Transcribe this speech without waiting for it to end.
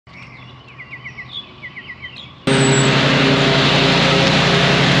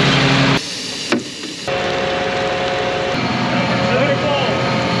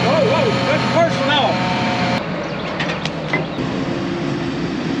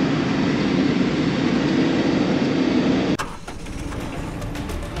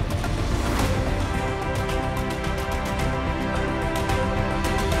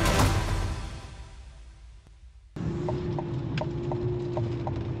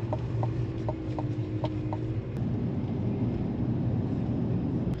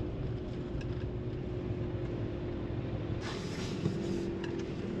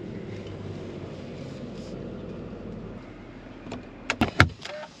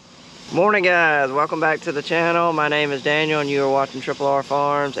Morning guys, welcome back to the channel. My name is Daniel and you are watching Triple R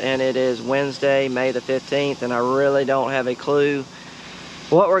Farms, and it is Wednesday, May the 15th, and I really don't have a clue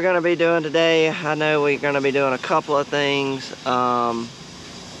what we're going to be doing today. I know we're going to be doing a couple of things.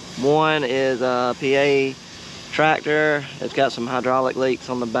 One is a PA tractor. It's got some hydraulic leaks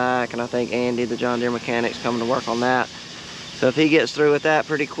on the back, and I think Andy, the John Deere mechanic, is coming to work on that. So if he gets through with that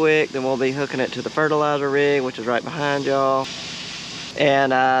pretty quick, then we'll be hooking it to the fertilizer rig, which is right behind y'all.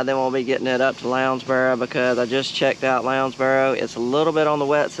 And then we'll be getting it up to Lounsboro, because I just checked out Lounsboro. It's a little bit on the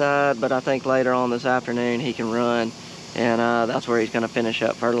wet side, but I think later on this afternoon he can run. And that's where he's going to finish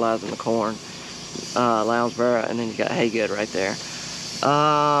up fertilizing the corn. Lounsboro, and then you got Haygood right there.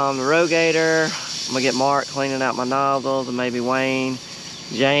 The Rogator, I'm going to get Mark cleaning out my nozzles, and maybe Wayne.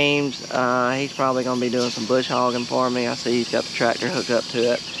 James, he's probably going to be doing some bush hogging for me. I see he's got the tractor hooked up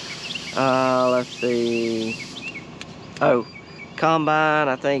to it. Let's see. Oh. Combine,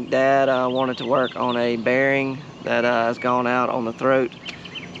 I think Dad wanted to work on a bearing that has gone out on the throat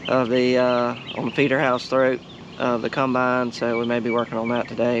of the on the feeder house throat of the combine, so we may be working on that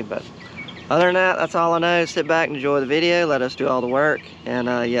today. But other than that, that's all I know. Sit back and enjoy the video, let us do all the work, and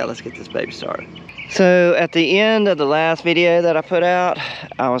yeah, let's get this baby started. So at the end of the last video that I put out,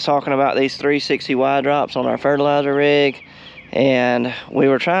 I was talking about these 360 wide drops on our fertilizer rig, and we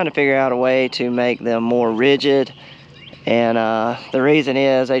were trying to figure out a way to make them more rigid. And the reason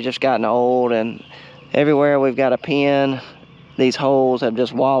is they just gotten old, and everywhere we've got a pin, these holes have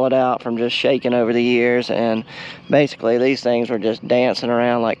just wallowed out from just shaking over the years, and basically these things were just dancing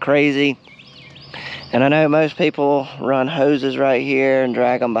around like crazy. And I know most people run hoses right here and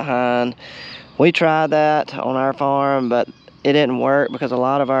drag them behind. We tried that on our farm, but it didn't work because a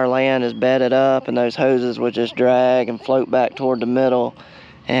lot of our land is bedded up, and those hoses would just drag and float back toward the middle.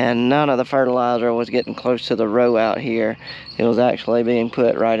 And none of the fertilizer was getting close to the row out here. It was actually being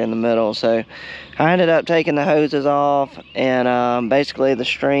put right in the middle. So I ended up taking the hoses off, and basically the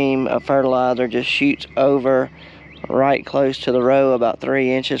stream of fertilizer just shoots over right close to the row, about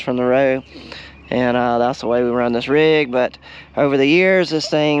 3 inches from the row. And that's the way we run this rig. But over the years, this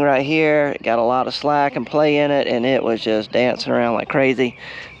thing right here got a lot of slack and play in it, and it was just dancing around like crazy.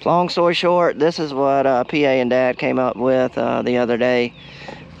 Long story short, this is what PA and Dad came up with the other day.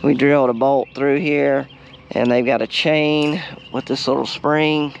 We drilled a bolt through here, and they've got a chain with this little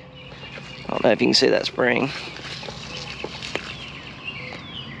spring. I don't know if you can see that spring.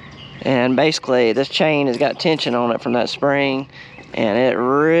 And basically this chain has got tension on it from that spring, and it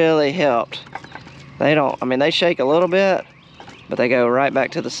really helped. They shake a little bit, but they go right back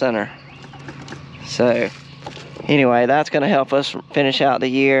to the center. So anyway, that's going to help us finish out the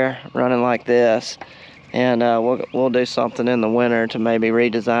year running like this. And we'll do something in the winter to maybe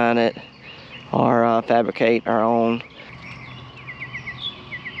redesign it or fabricate our own.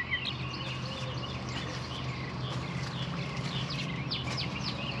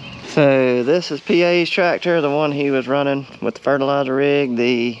 So this is PA's tractor, the one he was running with the fertilizer rig,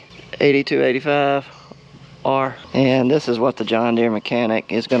 the 8285R. And this is what the John Deere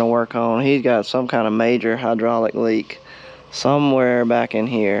mechanic is going to work on. He's got some kind of major hydraulic leak somewhere back in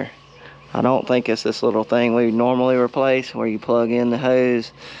here. I don't think it's this little thing we normally replace where you plug in the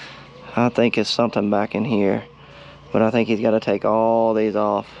hose. I think it's something back in here. But I think he's got to take all these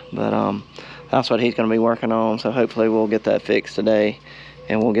off. But that's what he's going to be working on. So hopefully we'll get that fixed today,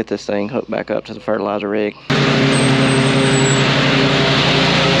 and we'll get this thing hooked back up to the fertilizer rig.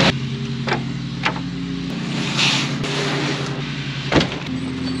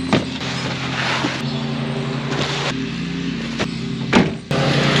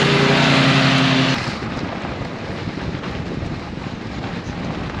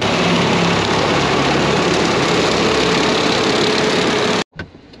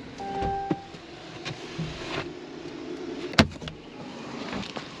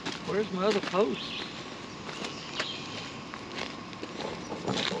 Where's my other post?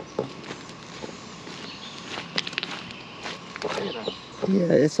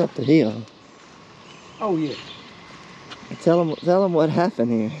 Yeah, it's up the hill. Oh yeah. Tell them what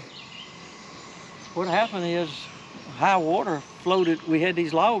happened here. What happened is high water floated. We had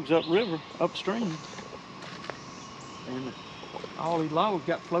these logs upstream, and all these logs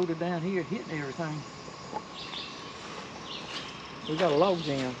got floated down here, hitting everything. We got a log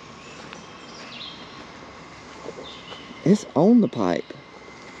jam. It's on the pipe.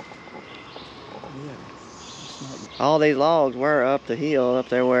 Yeah. All these logs were up the hill, up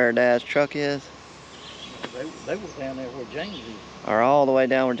there where Dad's truck is. They were down there where James is. Or all the way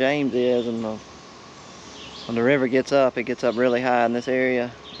down where James is, and when the river gets up, it gets up really high in this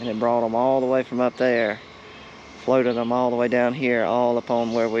area, and it brought them all the way from up there. floated them all the way down here, all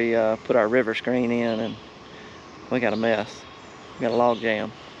upon where we put our river screen in, and we got a mess. We got a log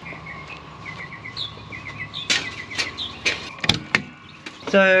jam.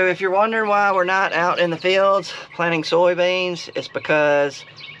 So if you're wondering why we're not out in the fields planting soybeans, it's because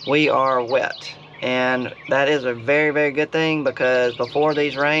we are wet. And that is a very, very good thing, because before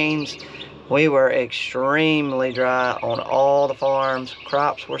these rains, we were extremely dry on all the farms.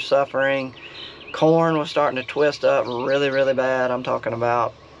 Crops were suffering. Corn was starting to twist up really, really bad. I'm talking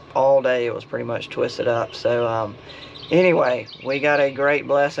about all day it was pretty much twisted up. So anyway, we got a great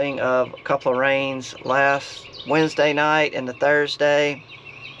blessing of a couple of rains last Wednesday night and the Thursday.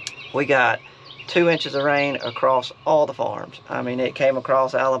 We got 2 inches of rain across all the farms. I mean, it came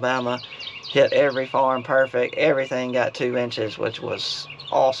across Alabama, hit every farm perfect. Everything got 2 inches, which was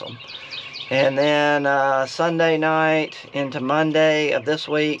awesome. And then Sunday night into Monday of this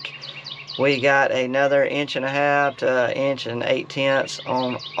week, we got another 1.5 to 1.8 inches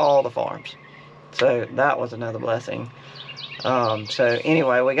on all the farms. So that was another blessing. So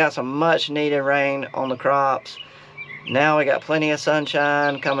anyway, we got some much needed rain on the crops. Now we got plenty of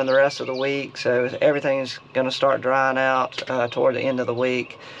sunshine coming the rest of the week, so everything's going to start drying out toward the end of the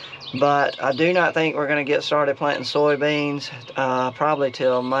week. But I do not think we're going to get started planting soybeans probably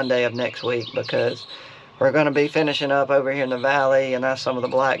till Monday of next week, because we're going to be finishing up over here in the valley, and that's some of the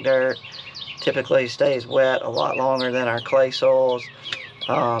black dirt. Typically stays wet a lot longer than our clay soils.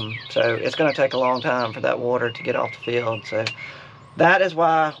 So it's going to take a long time for that water to get off the field. So that is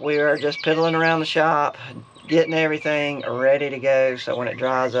why we are just piddling around the shop, getting everything ready to go, so when it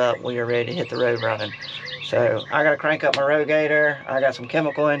dries up, we are ready to hit the road running. So I gotta crank up my rogator. I got some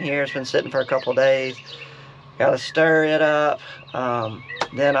chemical in here. It's been sitting for a couple of days. Gotta stir it up.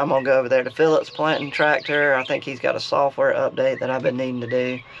 Then I'm gonna go over there to Phillips planting tractor. I think he's got a software update that I've been needing to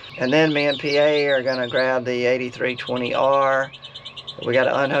do. And then me and PA are gonna grab the 8320R. We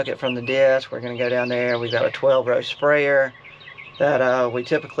gotta unhook it from the disc. We're gonna go down there. We've got a 12-row sprayer that we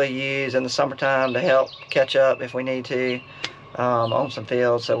typically use in the summertime to help catch up if we need to on some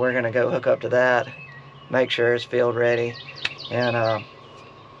fields. So we're gonna go hook up to that, make sure it's field ready, and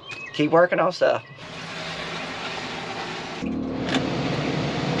keep working on stuff.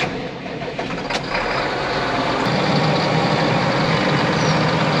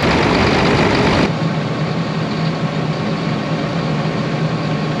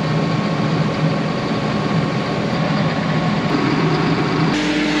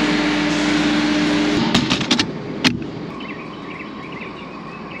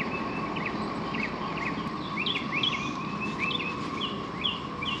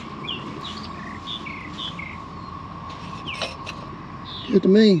 Good to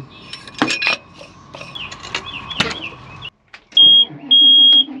me.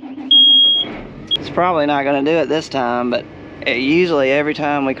 It's probably not going to do it this time, but usually every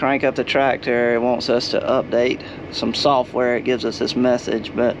time we crank up the tractor, it wants us to update some software. It gives us this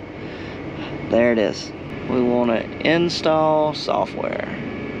message, but there it is. We want to install software.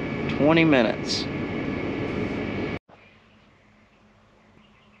 20 minutes.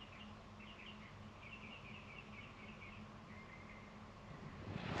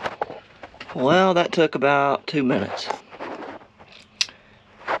 Well, that took about 2 minutes.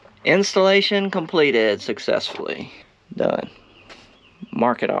 Installation completed successfully. Done.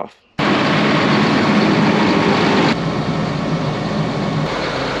 Mark it off.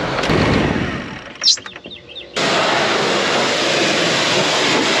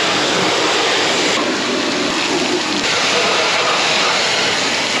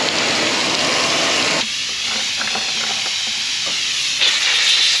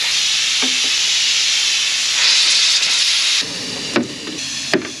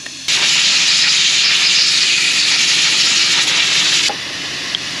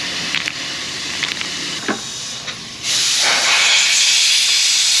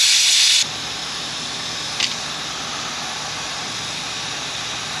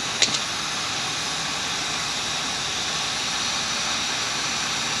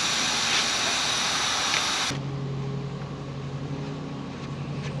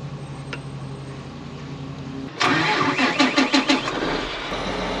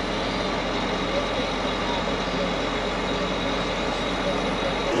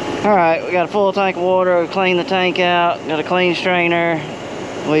 Alright, we got a full tank of water. We cleaned the tank out, got a clean strainer.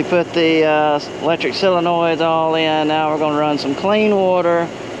 We put the electric solenoids all in. Now we're going to run some clean water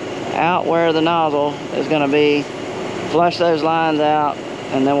out where the nozzle is going to be. Flush those lines out,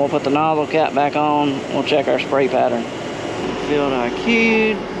 and then we'll put the nozzle cap back on. We'll check our spray pattern. Field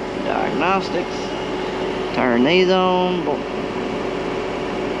IQ, diagnostics. Turn these on.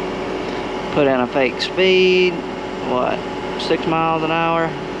 Put in a fake speed. what, 6 miles an hour.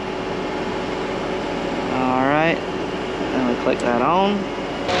 All right, then we click that on.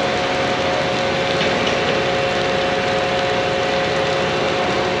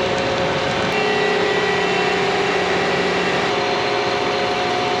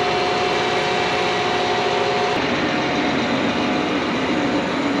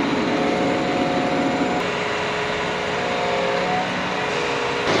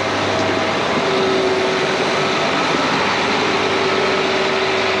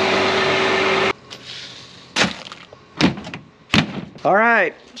 All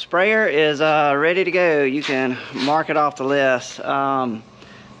right, sprayer is ready to go. You can mark it off the list.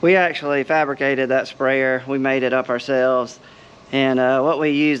 We actually fabricated that sprayer. We made it up ourselves. And what we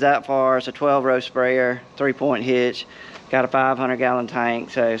use that for is a 12-row sprayer, 3-point hitch, got a 500-gallon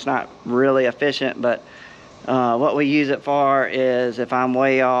tank, so it's not really efficient, but what we use it for is if I'm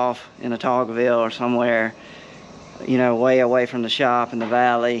way off in a Toggleville or somewhere, you know, way away from the shop in the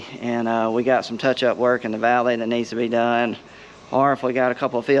valley, and we got some touch-up work in the valley that needs to be done, or if we got a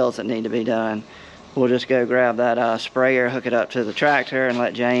couple of fields that need to be done, we'll just go grab that sprayer, hook it up to the tractor, and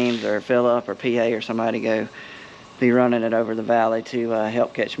let James or Phillip or PA or somebody go be running it over the valley to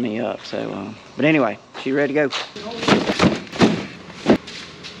help catch me up. So, but anyway, she ready to go.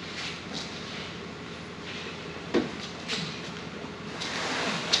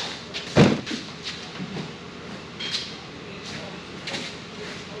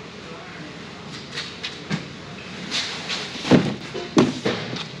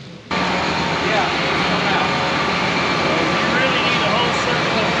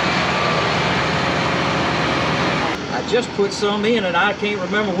 Just put some in and I can't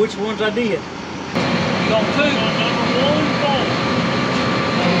remember which ones I did. On 2.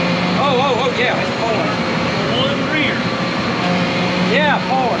 Oh, yeah, it's 4. 1 rear. Yeah,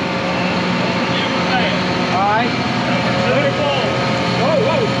 4. All right.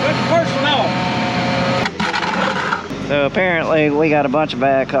 Whoa, that's the first one off. So apparently we got a bunch of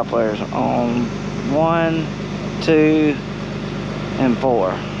bad couplers on 1, 2, and 4.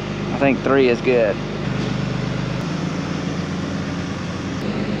 I think 3 is good.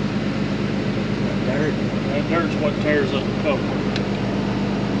 That dirt's what tears up the coupler.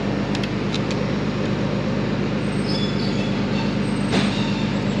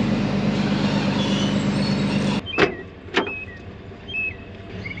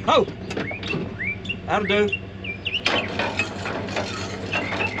 Oh, that'll do.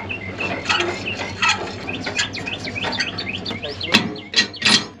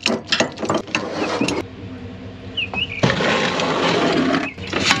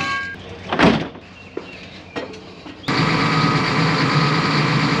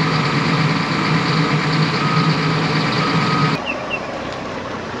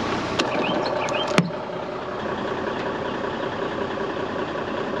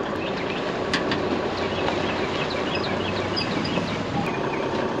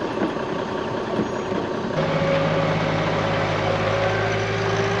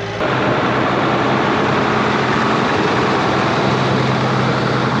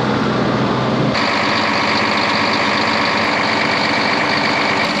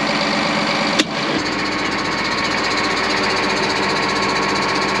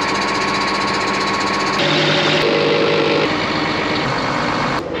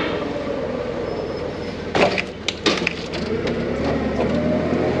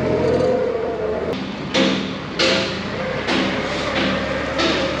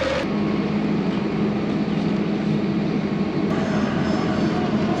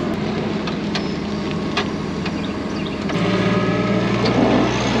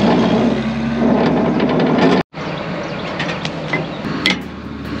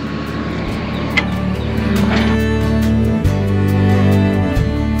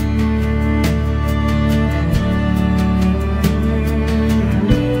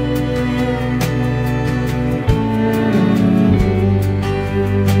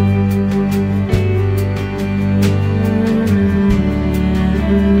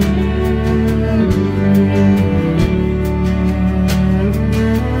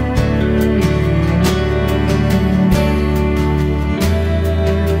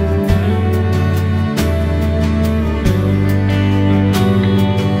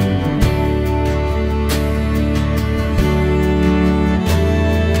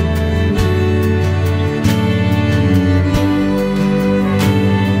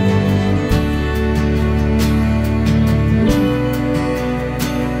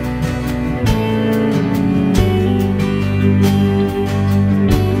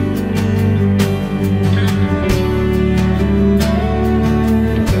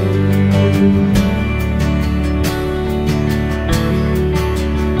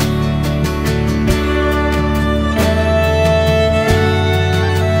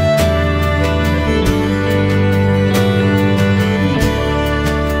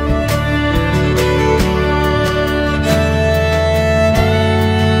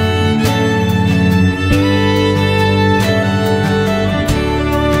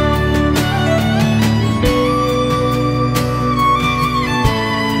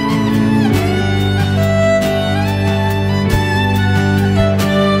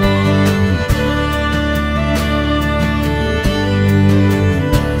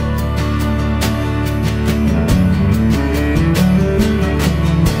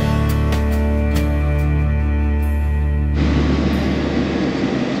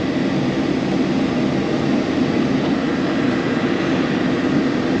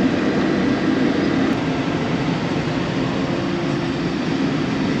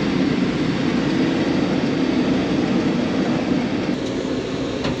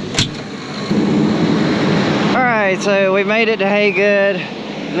 Alright, so we made it to Haygood.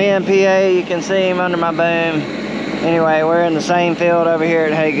 Me and PA, you can see him under my boom. Anyway, we're in the same field over here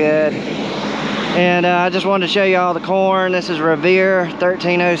at Haygood. And I just wanted to show you all the corn. This is Revere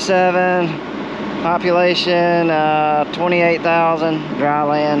 1307. Population 28,000, dry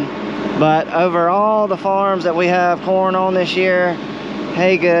land. But over all the farms that we have corn on this year,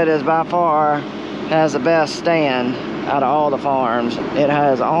 Haygood is by far has the best stand out of all the farms. It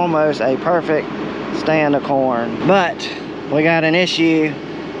has almost a perfect stand of corn. But we got an issue.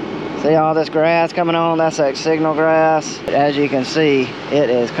 See all this grass coming on? That's like signal grass. As you can see, it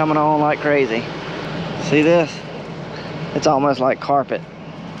is coming on like crazy. See this? It's almost like carpet.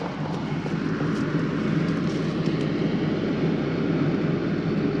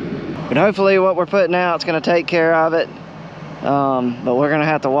 But hopefully what we're putting out is going to take care of it. But we're going to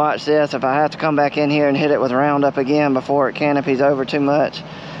have to watch this. If I have to come back in here and hit it with Roundup again before it canopies over too much,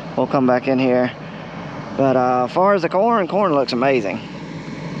 we'll come back in here. But as far as the corn looks amazing.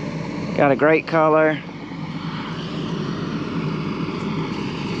 Got a great color.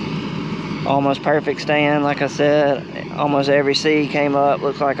 Almost perfect stand, like I said. Almost every seed came up,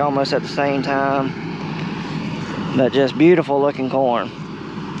 looks like almost at the same time. But just beautiful looking corn.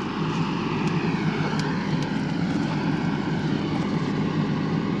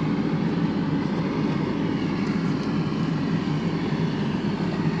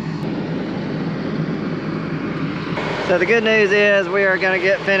 So the good news is we are going to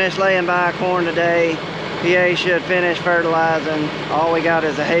get finished laying by corn today. PA should finish fertilizing. All we got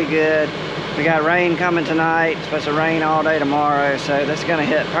is a Haygood. We got rain coming tonight. It's supposed to rain all day tomorrow. So this is going to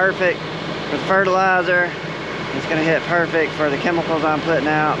hit perfect for the fertilizer. It's going to hit perfect for the chemicals I'm putting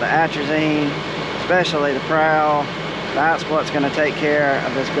out, the atrazine, especially the prowl. That's what's going to take care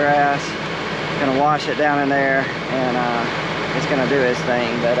of this grass. Going to wash it down in there, and it's gonna do its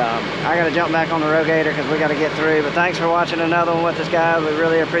thing. But I gotta jump back on the Rogator because we gotta get through. But thanks for watching another one with us, guys. We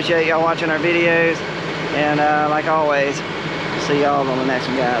really appreciate y'all watching our videos, and like always, see y'all on the next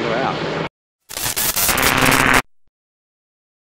one, guys. We're out.